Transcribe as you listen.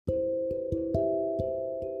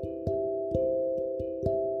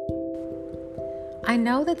I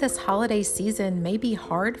know that this holiday season may be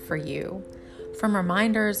hard for you. From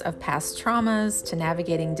reminders of past traumas, to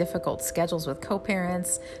navigating difficult schedules with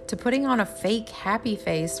co-parents, to putting on a fake happy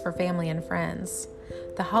face for family and friends.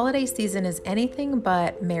 The holiday season is anything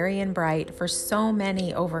but merry and bright for so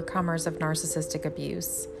many overcomers of narcissistic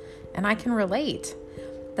abuse. And I can relate.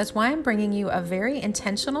 That's why I'm bringing you a very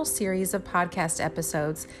intentional series of podcast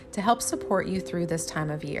episodes to help support you through this time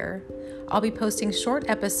of year. I'll be posting short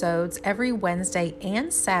episodes every Wednesday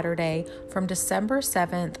and Saturday from December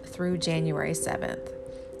 7th through January 7th.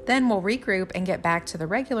 Then we'll regroup and get back to the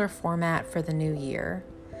regular format for the new year.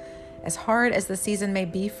 As hard as the season may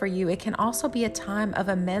be for you, it can also be a time of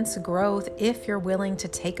immense growth if you're willing to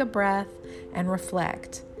take a breath and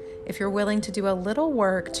reflect. If you're willing to do a little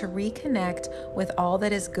work to reconnect with all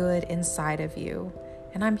that is good inside of you.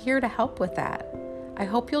 And I'm here to help with that. I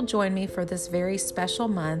hope you'll join me for this very special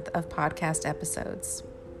month of podcast episodes.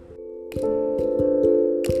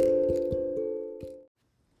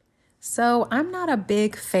 So I'm not a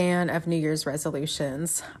big fan of New Year's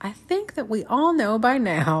resolutions. I think that we all know by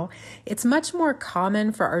now it's much more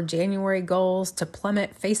common for our January goals to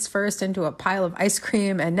plummet face first into a pile of ice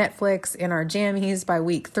cream and Netflix in our jammies by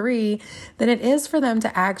week 3 than it is for them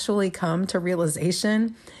to actually come to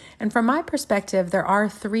realization. And from my perspective, there are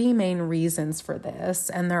 3 main reasons for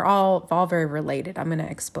this, and they're all very related. I'm going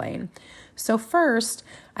to explain. So first,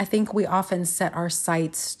 I think we often set our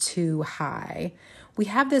sights too high. We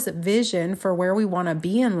have this vision for where we want to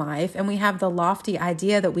be in life, and we have the lofty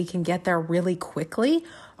idea that we can get there really quickly,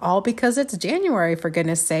 all because it's January, for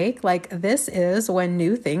goodness sake. Like, this is when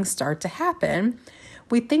new things start to happen.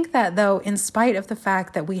 We think that, though, in spite of the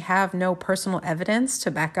fact that we have no personal evidence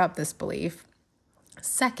to back up this belief.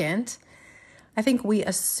 Second, I think we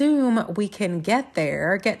assume we can get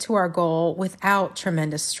to our goal without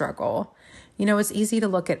tremendous struggle. You know, it's easy to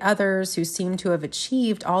look at others who seem to have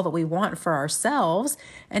achieved all that we want for ourselves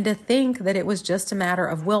and to think that it was just a matter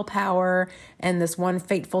of willpower and this one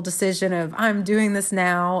fateful decision of I'm doing this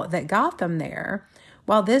now that got them there.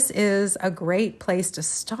 While this is a great place to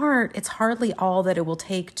start, it's hardly all that it will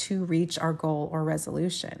take to reach our goal or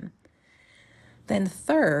resolution. Then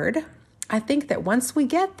third, I think that once we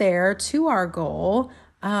get there to our goal,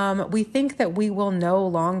 we think that we will no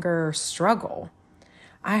longer struggle.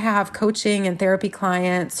 I have coaching and therapy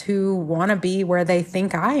clients who want to be where they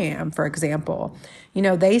think I am, for example. You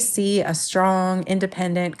know, they see a strong,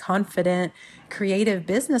 independent, confident, creative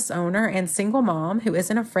business owner and single mom who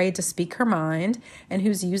isn't afraid to speak her mind and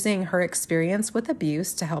who's using her experience with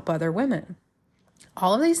abuse to help other women.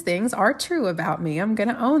 All of these things are true about me. I'm going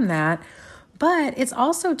to own that. But it's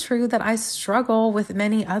also true that I struggle with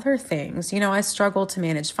many other things. You know, I struggle to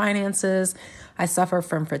manage finances. I suffer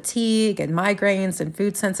from fatigue and migraines and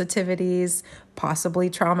food sensitivities,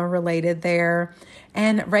 possibly trauma related there.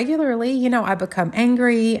 And regularly, you know, I become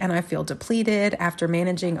angry and I feel depleted after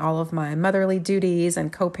managing all of my motherly duties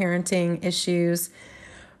and co-parenting issues.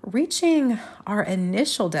 Reaching our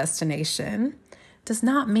initial destination does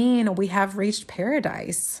not mean we have reached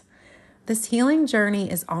paradise. This healing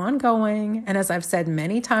journey is ongoing, and as I've said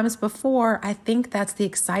many times before, I think that's the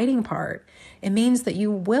exciting part. It means that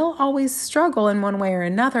you will always struggle in one way or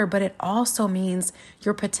another, but it also means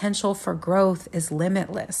your potential for growth is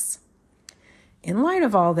limitless. In light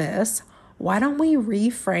of all this, why don't we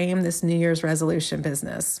reframe this New Year's resolution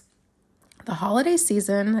business? The holiday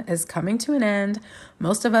season is coming to an end.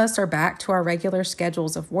 Most of us are back to our regular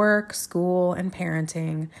schedules of work, school, and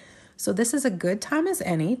parenting. So this is a good time as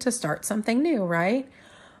any to start something new, right?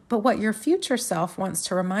 But what your future self wants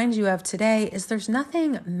to remind you of today is there's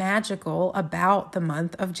nothing magical about the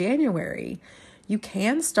month of January. You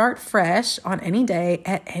can start fresh on any day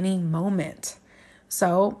at any moment.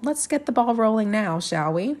 So let's get the ball rolling now,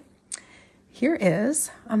 shall we? Here is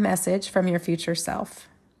a message from your future self.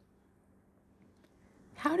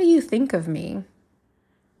 How do you think of me?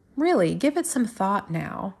 Really, give it some thought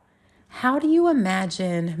now. How do you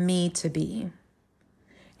imagine me to be?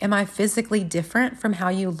 Am I physically different from how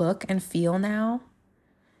you look and feel now?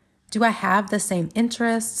 Do I have the same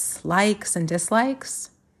interests, likes, and dislikes?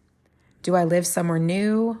 Do I live somewhere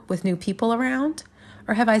new with new people around?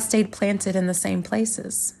 Or have I stayed planted in the same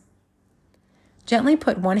places? Gently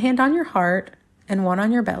put one hand on your heart and one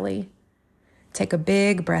on your belly. Take a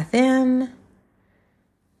big breath in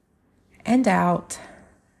and out.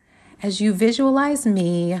 As you visualize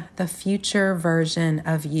me, the future version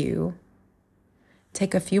of you.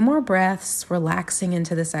 Take a few more breaths, relaxing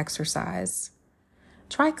into this exercise.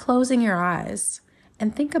 Try closing your eyes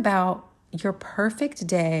and think about your perfect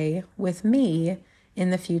day with me in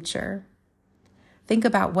the future. Think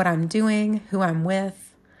about what I'm doing, who I'm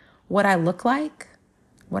with, what I look like,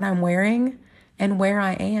 what I'm wearing, and where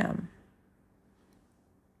I am.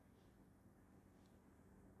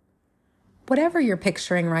 Whatever you're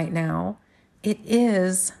picturing right now, it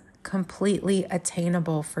is completely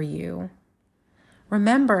attainable for you.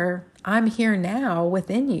 Remember, I'm here now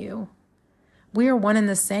within you. We are one and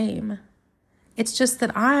the same. It's just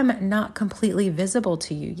that I'm not completely visible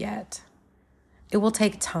to you yet. It will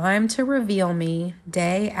take time to reveal me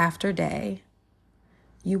day after day.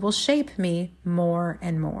 You will shape me more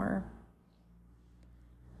and more.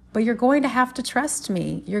 But you're going to have to trust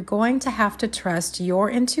me. You're going to have to trust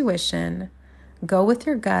your intuition, go with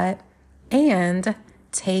your gut, and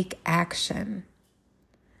take action.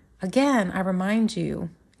 Again, I remind you,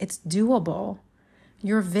 it's doable.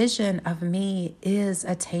 Your vision of me is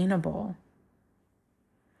attainable.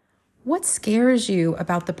 What scares you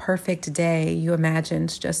about the perfect day you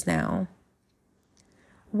imagined just now?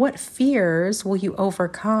 What fears will you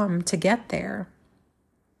overcome to get there?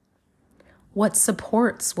 What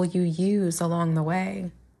supports will you use along the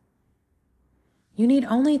way? You need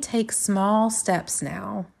only take small steps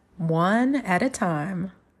now, one at a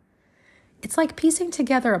time. It's like piecing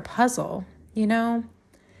together a puzzle,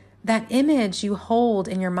 That image you hold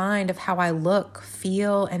in your mind of how I look,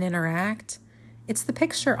 feel, and interact, it's the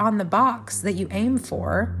picture on the box that you aim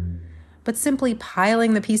for, but simply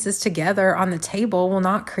piling the pieces together on the table will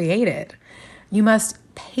not create it. You must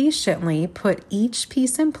patiently put each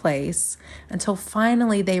piece in place until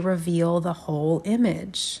finally they reveal the whole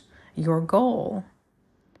image, your goal.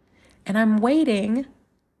 And I'm waiting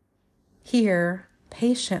here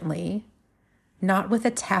patiently, not with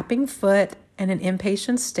a tapping foot and an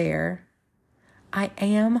impatient stare. I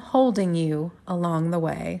am holding you along the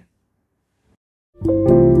way.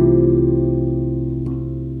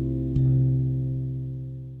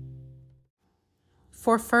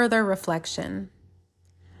 For further reflection,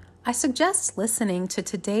 I suggest listening to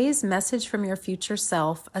today's message from your future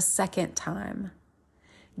self a second time.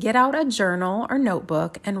 Get out a journal or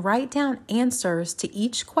notebook and write down answers to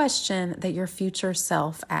each question that your future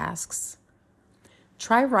self asks.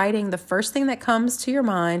 Try writing the first thing that comes to your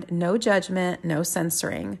mind, no judgment, no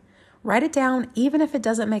censoring. Write it down even if it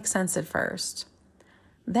doesn't make sense at first.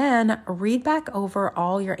 Then read back over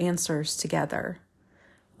all your answers together.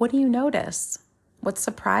 What do you notice? What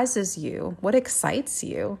surprises you? What excites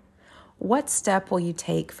you? What step will you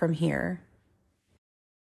take from here?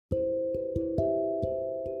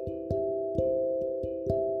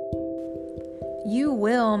 You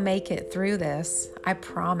will make it through this, I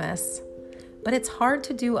promise. But it's hard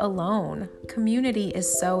to do alone. Community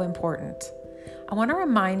is so important. I want to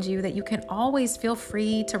remind you that you can always feel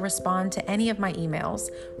free to respond to any of my emails.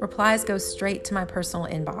 Replies go straight to my personal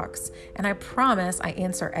inbox, and I promise I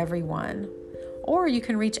answer every one. Or you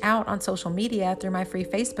can reach out on social media through my free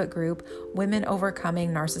Facebook group, Women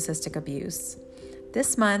Overcoming Narcissistic Abuse.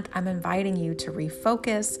 This month, I'm inviting you to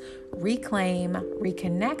refocus, reclaim,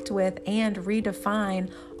 reconnect with, and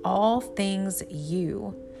redefine all things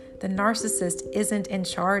you. The narcissist isn't in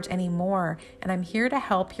charge anymore, and I'm here to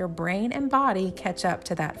help your brain and body catch up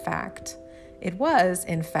to that fact. It was,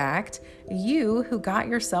 in fact, you who got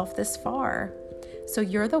yourself this far. So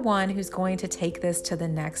you're the one who's going to take this to the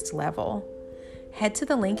next level. Head to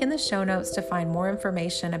the link in the show notes to find more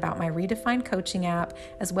information about my Redefined coaching app,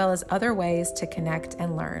 as well as other ways to connect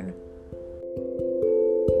and learn.